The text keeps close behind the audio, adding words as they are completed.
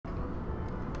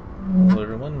Hello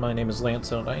everyone, my name is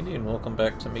Lance090 and welcome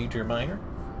back to Major Minor.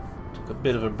 Took a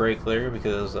bit of a break there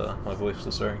because my voice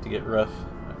was starting to get rough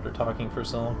after talking for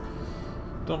so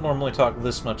long. Don't normally talk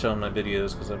this much on my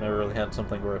videos because I've never really had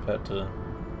something where I've had to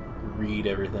read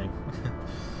everything.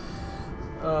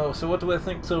 So what do I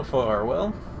think so far?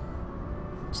 Well,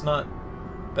 it's not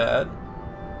bad.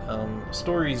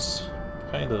 Story's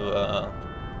kind of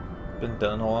been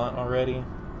done a lot already.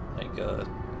 Like,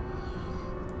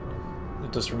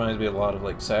 it just reminds me a lot of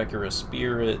like Sakura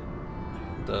Spirit.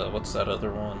 What's that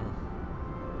other one?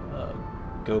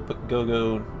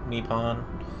 Go Nippon.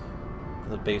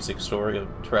 The basic story of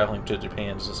traveling to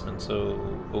Japan has just been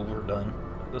so overdone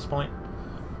at this point.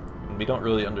 And we don't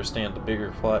really understand the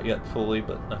bigger plot yet fully,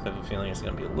 but I have a feeling it's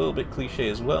going to be a little bit cliche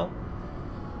as well.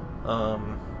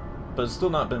 But it's still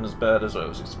not been as bad as I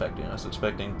was expecting. I was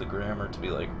expecting the grammar to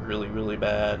be like really, really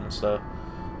bad and stuff,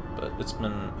 but it's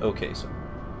been okay so.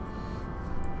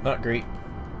 Not great.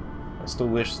 I still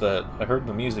wish that I heard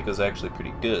the music is actually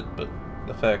pretty good, but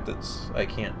the fact that I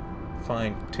can't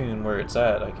fine tune where it's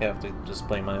at, I have to just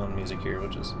play my own music here,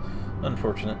 which is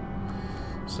unfortunate.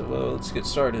 So let's get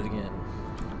started again.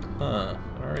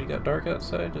 It already got dark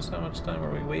outside. Just how much time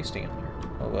are we wasting in there?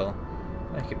 Oh well.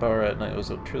 Akihabara at night was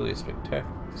a truly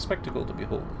spectacle to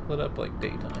behold. Lit up like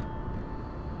daytime.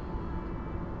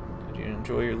 Did you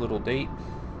enjoy your little date?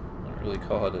 I don't really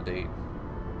call it a date.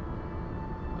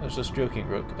 I was just joking,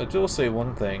 Rook. I will say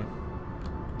one thing,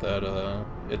 that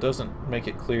it doesn't make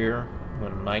it clear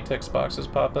when my text boxes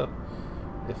pop up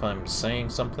if I'm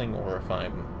saying something or if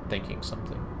I'm thinking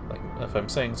something. Like, if I'm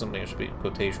saying something, it should be in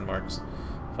quotation marks.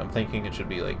 If I'm thinking, it should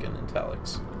be like in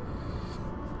italics.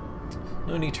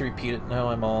 No need to repeat it. Now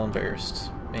I'm all embarrassed.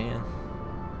 Man,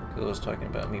 Kilo was talking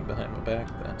about me behind my back.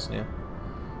 That's new.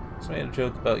 So I made a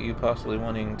joke about you possibly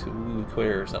wanting to woo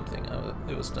Queer or something.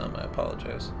 It was dumb. I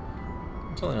apologize.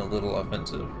 Something a little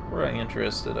offensive. Were I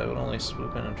interested, I would only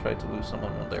swoop in and try to woo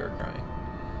someone when they were crying.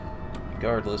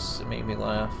 Regardless, it made me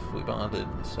laugh, we bonded,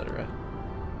 etc.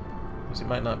 As you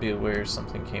might not be aware,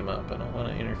 something came up. I don't want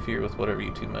to interfere with whatever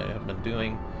you two might have been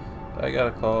doing, but I got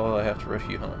a call, I have to rush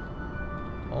you home.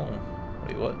 Oh,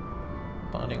 wait, what?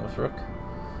 Bonding with Rook?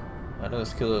 I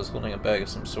noticed Kilo is holding a bag of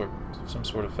some sort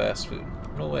of fast food.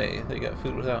 No way, they got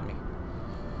food without me.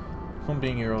 Home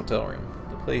being your hotel room.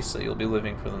 Place that you'll be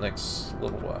living for the next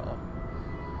little while.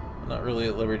 I'm not really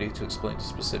at liberty to explain the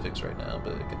specifics right now,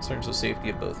 but it concerns the safety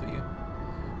of both of you.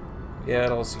 Yeah,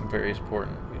 it all seemed very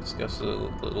important. We discussed it a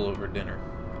little over dinner.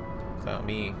 Without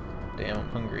me, damn, I'm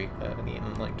hungry. I haven't eaten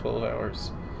in like 12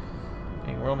 hours. I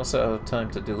mean, we're almost out of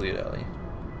time to dilly-dally.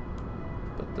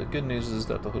 But the good news is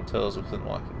that the hotel is within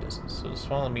walking distance, so just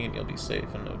follow me and you'll be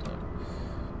safe in no time.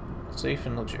 Safe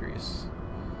and luxurious.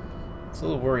 It's a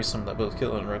little worrisome that both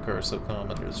Kilo and Rook are so calm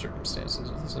under the circumstances.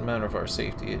 If this is a matter of our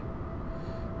safety,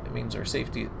 it means our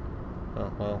safety...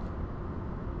 Oh, well...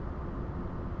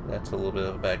 That's a little bit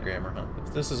of bad grammar, huh?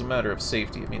 If this is a matter of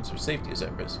safety, it means our safety is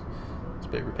at risk. It's a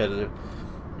bit repetitive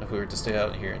if we were to stay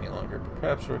out here any longer, but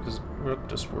perhaps Rook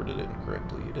just worded it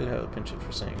incorrectly. You did have a penchant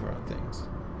for saying wrong things.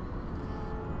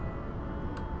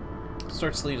 It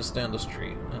starts to lead us down the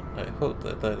street, and I hope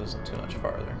that isn't too much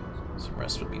farther. Some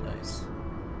rest would be nice.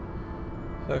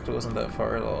 In fact, it wasn't that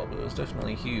far at all, but it was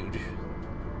definitely huge.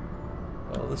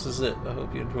 Well, this is it. I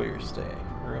hope you enjoy your stay.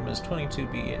 Room is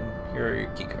 22B, and here are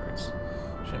your keycards.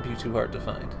 Shouldn't be too hard to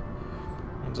find.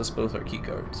 Means us both our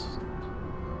keycards.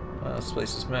 Wow, this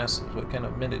place is massive. What kind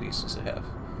of amenities does it have?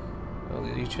 Well,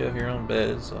 you each have your own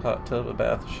beds, a hot tub, a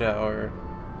bath, a shower,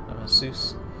 a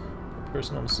masseuse. A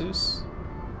personal masseuse?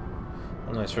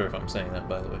 I'm not sure if I'm saying that,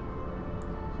 by the way.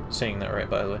 Saying that right,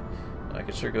 by the way. I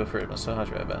could sure go for a massage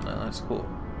right about now. That's cool.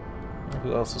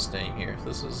 Who else is staying here? If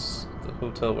this is the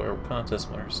hotel where contest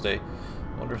winners stay,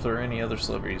 I wonder if there are any other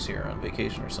celebrities here on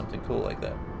vacation or something cool like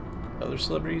that. Other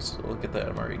celebrities? Well, look at that.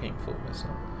 I'm already getting full of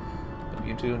myself. But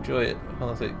you do enjoy it. Well,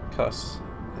 I think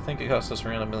it costs us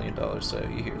around $1 million to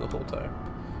have you here the whole time.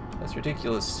 That's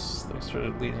ridiculous. Thanks for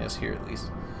leading us here, at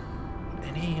least.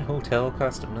 Any hotel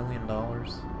cost $1 million?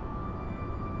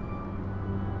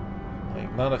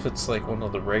 Like, not if it's like one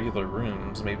of the regular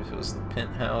rooms, maybe if it was the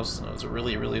penthouse and it was a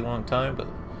really, really long time, but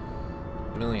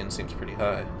 $1 million seems pretty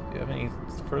high. Do you have any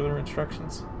further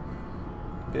instructions?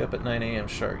 I'll be up at 9 AM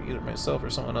sharp. Either myself or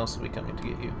someone else will be coming to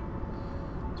get you.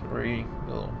 Don't worry,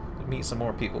 we'll meet some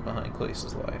more people behind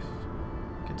Clace's life.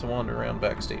 Get to wander around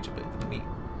backstage a bit and meet.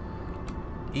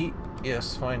 Eat?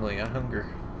 Yes, finally, I hunger.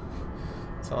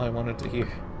 That's all I wanted to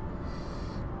hear.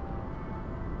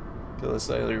 Kilo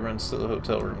silently runs to the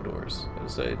hotel room doors. I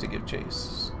decided to give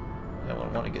chase. I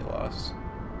don't want to get lost.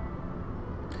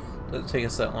 It doesn't take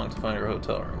us that long to find our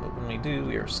hotel room, but when we do,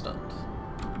 we are stunned.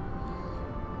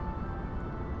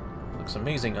 Looks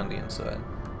amazing on the inside.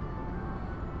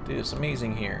 Dude, it's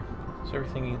amazing here. It's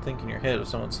everything you'd think in your head if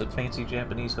someone said fancy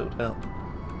Japanese hotel.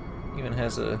 Even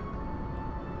has a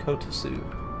kotatsu.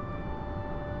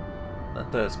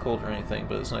 Not that it's cold or anything,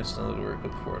 but it's nice to know that we're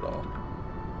equipped for it all.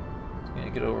 I'm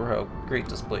gonna get over how great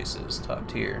this place is, top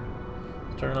tier.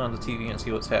 Turn on the TV and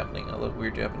see what's happening. I love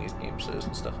weird Japanese game shows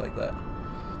and stuff like that.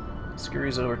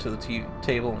 Scurries over to the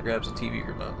table and grabs a TV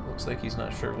remote. Looks like he's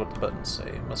not sure what the buttons say.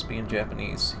 It must be in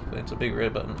Japanese. He finds a big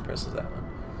red button and presses that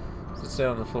one. Sits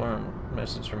down on the floor and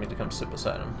message for me to come sit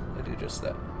beside him. I do just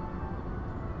that.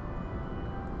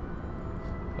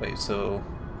 Wait, so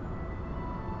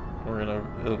we're in a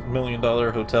 $1 million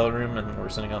hotel room and we're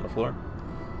sitting on the floor?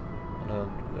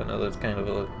 I know that's kind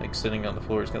of like sitting on the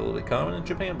floor is kind of a little bit common in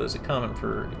Japan, but is it common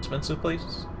for expensive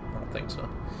places? I don't think so.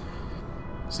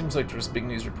 Seems like there's big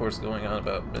news reports going on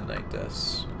about midnight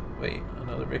deaths. Wait,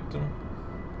 another victim?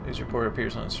 News report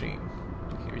appears on screen.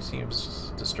 He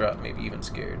seems distraught, maybe even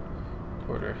scared.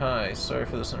 Reporter, hi, sorry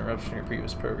for this interruption in your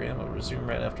previous program. I'll resume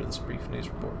right after this brief news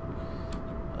report.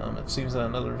 It seems that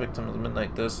another victim of the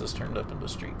midnight deaths has turned up in the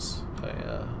streets.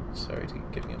 Sorry to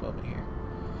give me a moment here.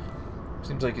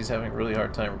 Seems like he's having a really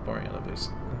hard time reporting on the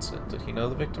incident. Did he know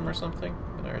the victim or something?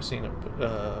 I've never seen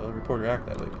a reporter act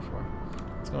that way before.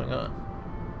 What's going on?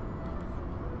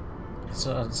 It's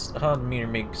hard for me to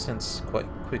make sense quite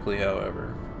quickly,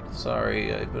 however.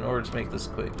 Sorry, I've been ordered to make this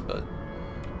quick, but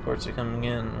reports are coming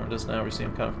in. We're just now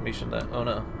receiving confirmation that, oh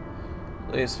no,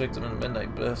 the latest victim in the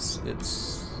midnight deaths,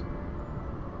 it's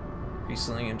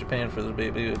recently in Japan for the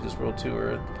debut of his world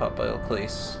tour at the Potbile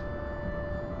Place.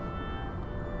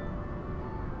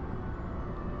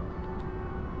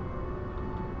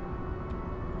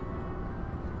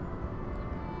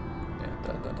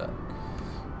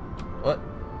 What?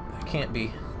 That can't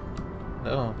be.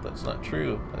 No, that's not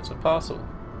true. That's impossible.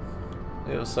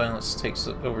 The silence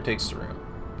overtakes the room.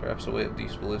 Perhaps a way of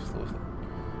disbelief with it.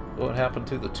 What happened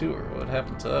to the tour? What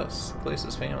happened to us? The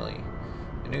place's family.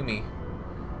 Inumi.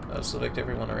 I'll select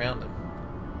everyone around him.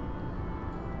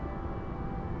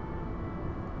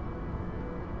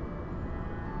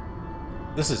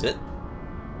 This is it?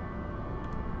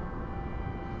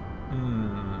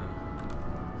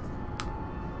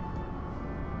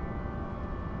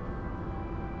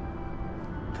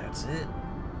 That's it.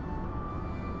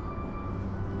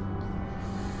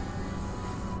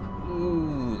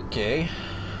 Ooh, okay.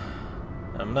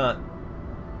 I'm not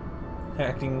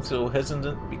acting so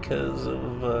hesitant because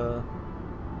of,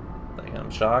 like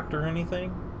I'm shocked or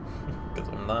anything. Because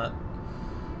I'm not.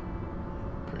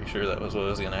 Pretty sure that was what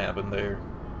was going to happen there.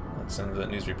 As soon as that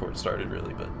news report started,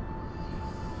 really, but...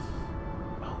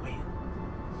 Oh, man.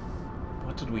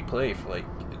 What did we play for, like,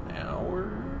 an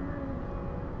hour?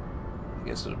 I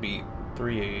guess it would be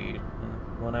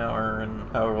 1 hour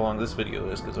and however long this video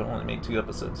is, because I've only made 2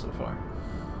 episodes so far.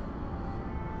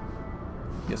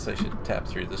 Guess I should tap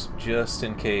through this just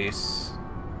in case.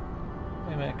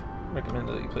 I might recommend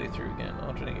that you play through again,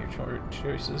 alternate your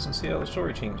choices, and see how the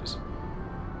story changes.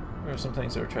 There are some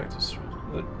things that are attractive.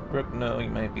 Let Brooke know you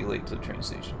might be late to the train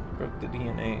station. Broke the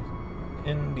NDA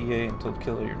and told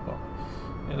Killer you're involved.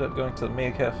 Ended up going to the May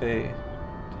Cafe.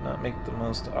 Did not make the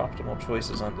most optimal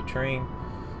choices on the train.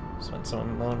 Spent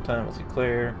some alone time with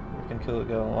Claire. Brooke and Killer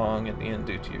got along in the end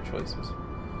due to your choices.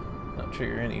 Not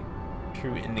trigger any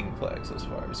true ending flags as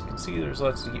far as you can see. There's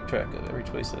lots to keep track of. Every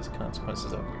choice has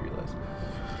consequences, I'll you realize.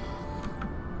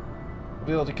 We'll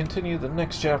be able to continue the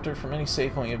next chapter from any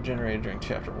save point you have generated during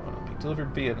chapter 1. It will be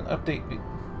delivered via an update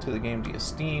to the game via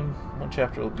Steam. 1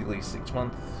 chapter will be released each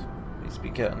month. Please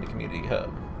speak out in the community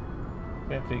hub.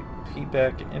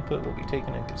 Feedback and input will be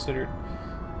taken and considered.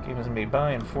 The game is made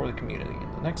by and for the community.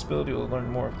 In the next build, you will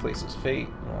learn more of Clace's fate,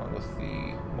 along with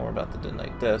more about the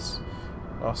Midnight Deaths.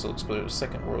 We'll also explore the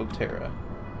second world, Terra.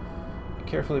 Be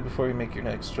carefully before you make your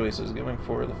next choices. Going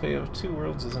forward, the fate of 2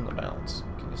 worlds is in the balance.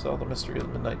 Can you solve the mystery of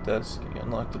the Midnight Deaths? Can you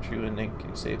unlock the true ending? Can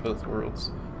you save both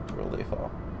worlds? Or will they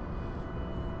fall?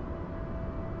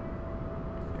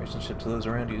 Relationship to those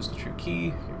around you is the true key.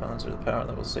 Your bonds are the power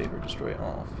that will save or destroy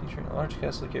all. Featuring a large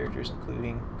cast of characters,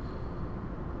 including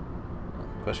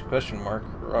question mark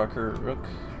Rocker, Rook,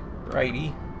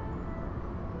 Righty,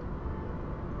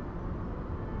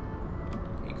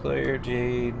 Claire,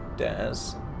 Jade,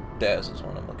 Daz. Daz is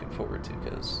one I'm looking forward to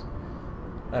because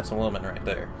that's a woman right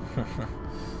there.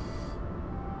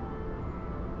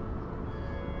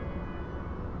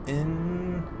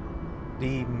 In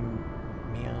the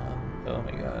Mian, oh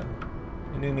my god,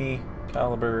 Inumi,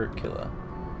 Caliber, Killa,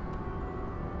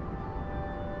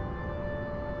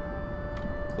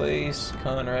 Clace,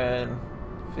 Conrad,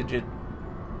 Fidget,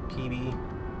 Peeby.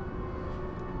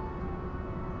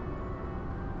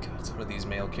 God, Some of these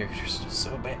male characters are just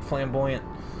so flamboyant.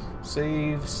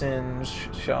 Save, Singe,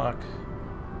 Shock.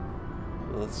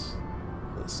 Let's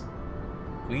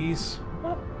squeeze.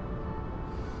 What?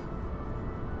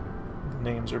 The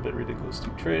names are a bit ridiculous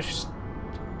too. Trish,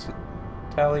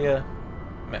 Talia,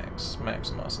 Max.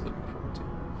 Max I'm also looking forward to.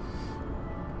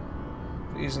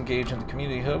 Please engage in the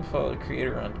community hub. Follow the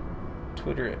creator on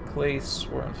Twitter at Clace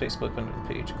or on Facebook under the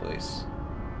page Clace.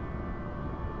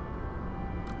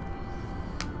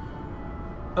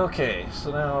 Okay,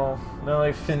 so now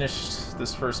I've finished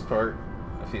this first part,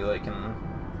 I feel I can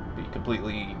be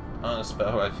completely honest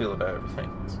about how I feel about everything.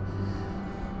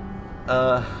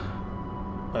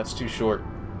 That's too short.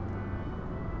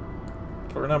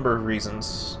 For a number of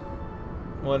reasons.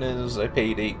 One is I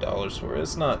paid $8 for it.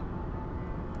 It's not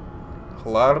a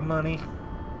lot of money.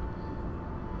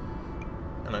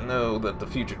 And I know that the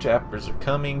future chapters are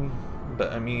coming,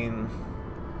 but I mean,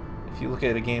 if you look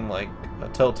at a game like a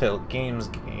Telltale Games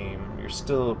game, you're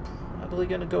still probably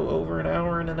going to go over an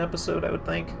hour in an episode, I would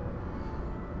think,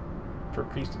 for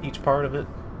each part of it.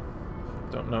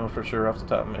 Don't know for sure off the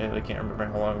top of my head. I can't remember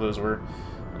how long those were.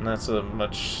 And that's a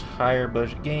much higher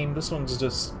budget game. This one's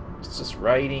just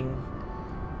writing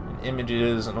and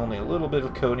images and only a little bit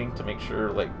of coding to make sure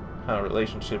like how a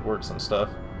relationship works and stuff.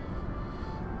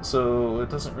 So it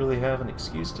doesn't really have an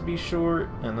excuse to be short.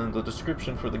 And then the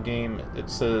description for the game, it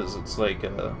says it's like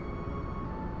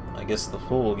I guess the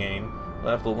full game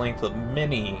will have the length of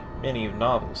many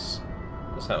novels,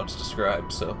 is how it's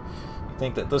described. So you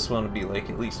think that this one would be like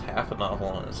at least half a novel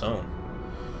on its own.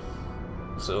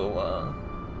 So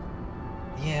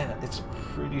yeah, it's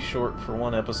pretty short for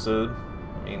one episode.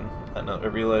 I mean, I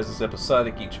realize it's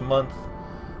episodic each month.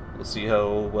 We'll see how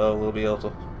well we'll be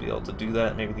able to do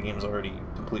that. Maybe the game's already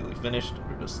completely finished.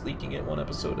 We're just leaking it one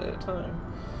episode at a time,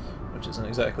 which isn't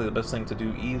exactly the best thing to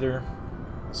do either.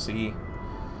 We'll see.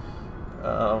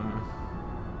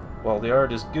 While the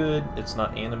art is good, it's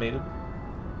not animated.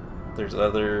 There's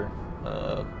other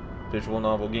visual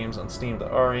novel games on Steam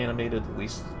that are animated, at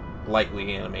least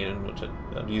lightly animated, which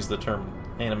I've used the term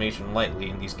animation lightly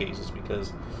in these cases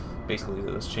because basically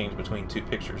it's changed between two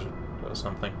pictures or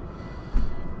something.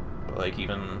 But like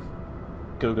even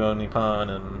Gogo Nippon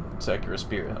and Sakura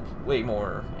Spirit have way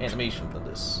more animation than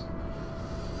this.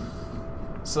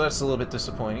 So that's a little bit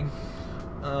disappointing.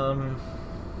 The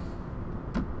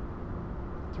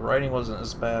writing wasn't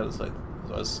as bad as I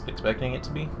was expecting it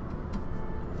to be.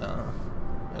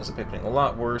 I was expecting a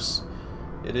lot worse.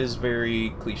 It is very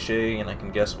cliche, and I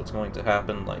can guess what's going to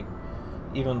happen. Like,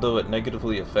 even though it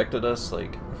negatively affected us,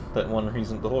 like that one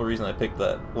reason, the whole reason I picked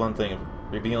that one thing of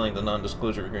revealing the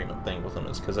non-disclosure agreement thing with him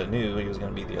is because I knew he was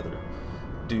going to be the other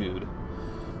dude,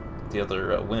 the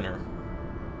other winner.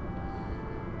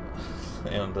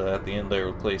 And at the end there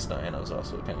with Claystein, I was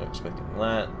also kind of expecting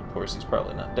that. Of course, he's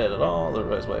probably not dead at all,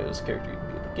 otherwise why was his character even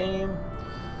be in the game?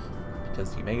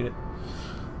 Because he made it.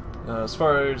 As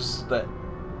far as that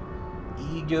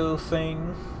ego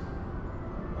thing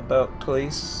about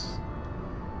Clace,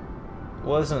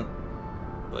 wasn't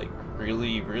like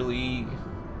really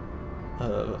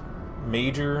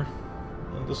major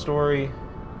in the story.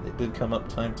 It did come up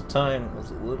time to time. It was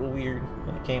a little weird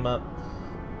when it came up,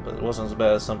 but it wasn't as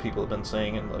bad as some people have been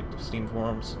saying in like the Steam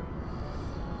forums.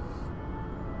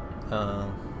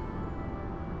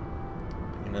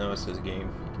 You know, it's his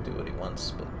game. He can do what he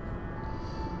wants, but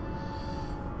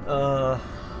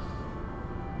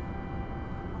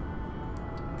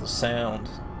the sound,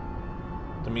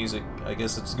 the music, I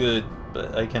guess it's good,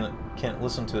 but I can't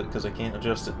listen to it because I can't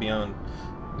adjust it beyond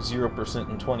 0%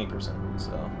 and 20%.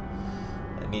 So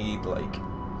I need like,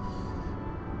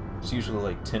 it's usually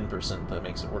like 10% that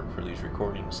makes it work for these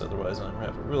recordings. Otherwise, I'm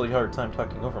having a really hard time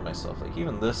talking over myself. Like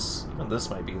even this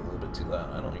might be a little bit too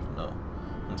loud. I don't even know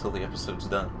until the episode's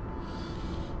done.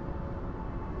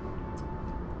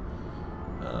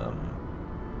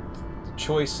 The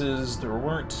choices, there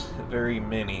weren't very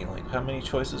many. Like how many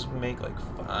choices we make? Like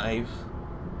 5.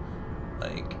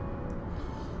 Like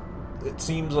it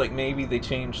seems like maybe they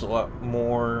changed a lot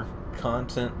more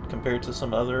content compared to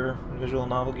some other visual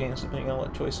novel games, depending on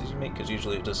what choices you make, because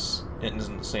usually it just ends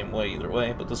in the same way either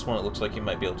way. But this one, it looks like you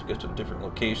might be able to go to a different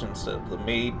location instead of the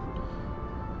maid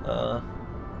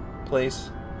place.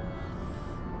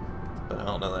 But I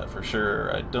don't know that for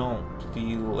sure. I don't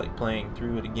feel like playing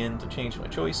through it again to change my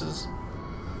choices.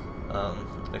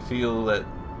 I feel that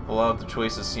a lot of the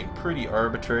choices seem pretty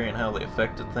arbitrary in how they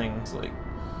affected things, like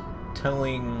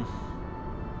telling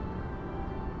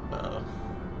I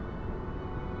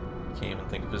can't even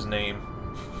think of his name.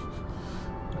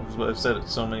 I've said it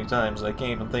so many times, I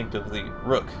can't even think of the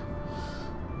Rook.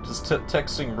 Just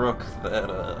texting Rook that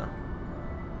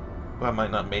I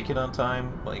might not make it on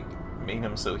time, like, made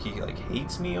him so he, like,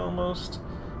 hates me almost,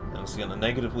 and it's gonna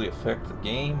negatively affect the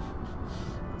game.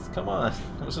 Come on,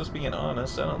 I was just being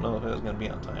honest. I don't know if I was gonna be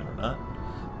on time or not.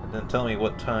 It didn't tell me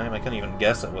what time. I couldn't even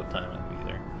guess at what time I'd be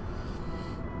there.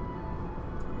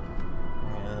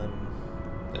 And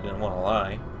I didn't want to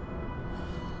lie.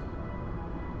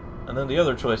 And then the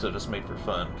other choice I just made for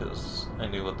fun, because I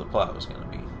knew what the plot was going to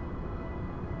be.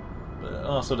 But it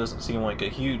also doesn't seem like a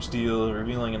huge deal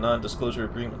revealing a non-disclosure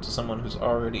agreement to someone who's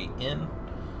already in.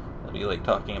 That'd be like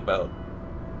talking about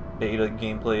beta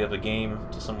gameplay of a game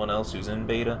to someone else who's in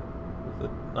beta with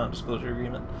a non-disclosure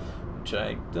agreement, which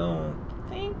I don't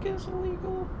think is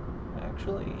illegal,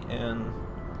 actually, and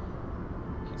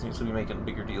he seems to be making a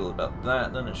bigger deal about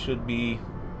that than it should be.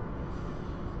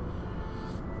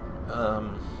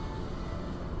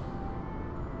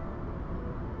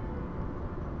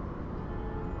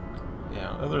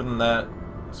 Yeah, other than that,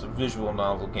 it's a visual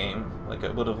novel game. Like, I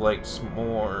would have liked some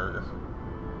more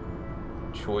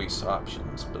choice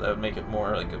options, but that would make it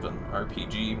more like of an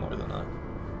RPG more than a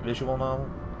visual novel.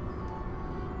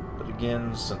 But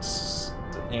again, since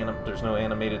there's no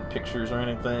animated pictures or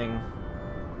anything,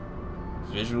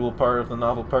 the visual part of the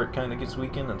novel part kind of gets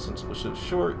weakened, and since it was so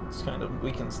short, it kind of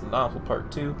weakens the novel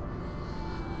part too.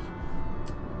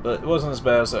 But it wasn't as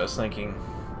bad as I was thinking.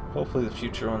 Hopefully the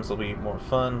future ones will be more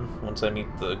fun once I meet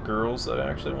the girls that I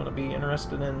actually want to be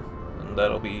interested in, and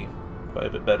that'll be quite a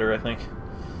bit better, I think.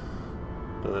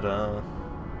 But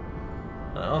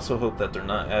I also hope that they're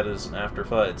not added as an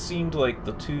afterthought. It seemed like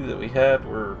the two that we had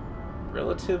were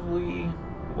relatively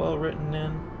well written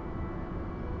in,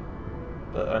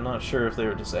 but I'm not sure if they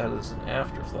were just added as an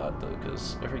afterthought though,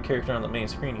 because every character on the main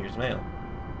screen here is male,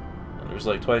 and there's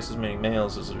like twice as many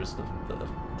males as there's the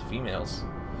females,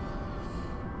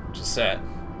 which is sad.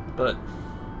 But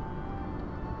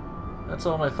that's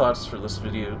all my thoughts for this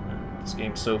video, this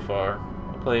game so far.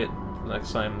 I'll play it the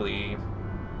next time the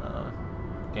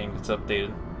game gets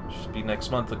updated. Should be next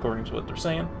month according to what they're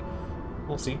saying.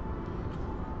 We'll see.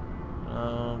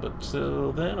 But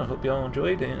till then, I hope y'all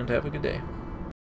enjoyed and have a good day.